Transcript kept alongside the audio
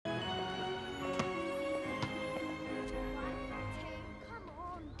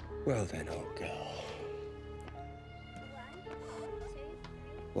Well then, old girl.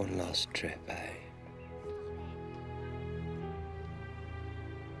 One last trip, eh?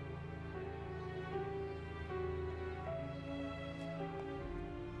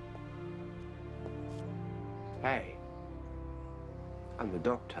 Hey, I'm the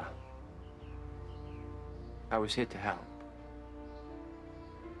doctor. I was here to help.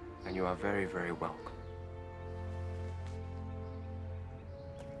 And you are very, very welcome.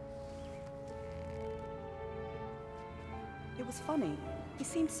 It was funny. He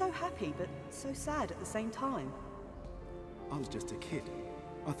seemed so happy, but so sad at the same time. I was just a kid.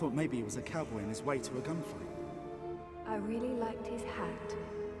 I thought maybe he was a cowboy on his way to a gunfight. I really liked his hat.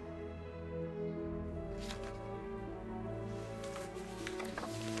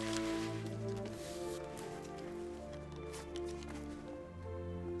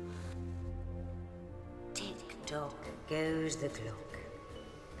 Tick-tock goes the clock.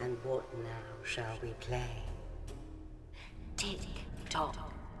 And what now shall we play? Tick-tock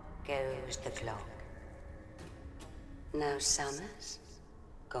goes the clock. Now summer's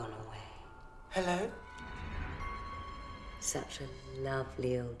gone away. Hello? Such a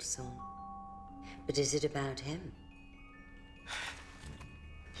lovely old song. But is it about him?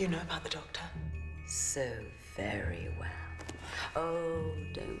 You know about the doctor? So very well. Oh,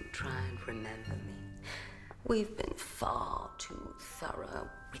 don't try and remember me. We've been far too thorough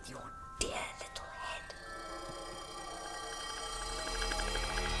with your dear little head.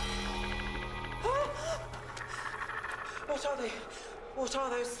 What are they? What are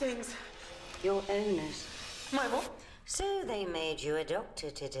those things? Your owners. My what? So they made you a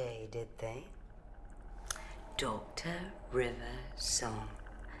doctor today, did they? Dr. River Song.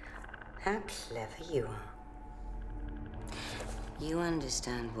 How clever you are. You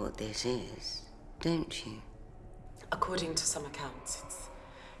understand what this is, don't you? According to some accounts,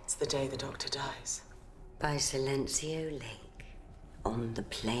 it's the day the doctor dies. By Silencio Lake, on the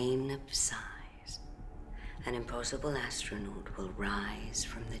plain of sighs, an impossible astronaut will rise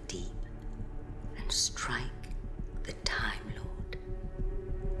from the deep and strike the Time Lord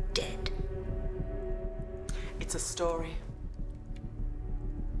dead. It's a story.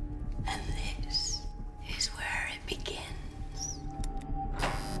 And this is where it begins.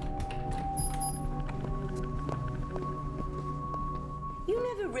 You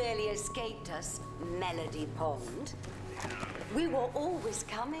never really escaped us, Melody Pond. We were always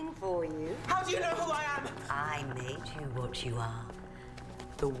coming for you. How do you know who I am? I made you what you are.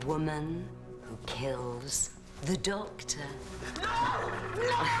 The woman who kills the doctor. No!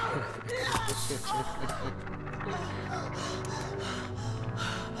 No!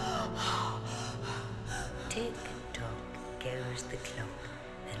 Tick-tock goes the clock,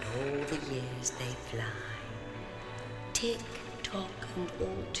 and all the years they fly. Tick-tock, and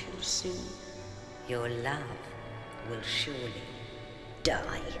all too soon, your love will surely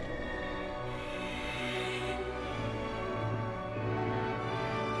die.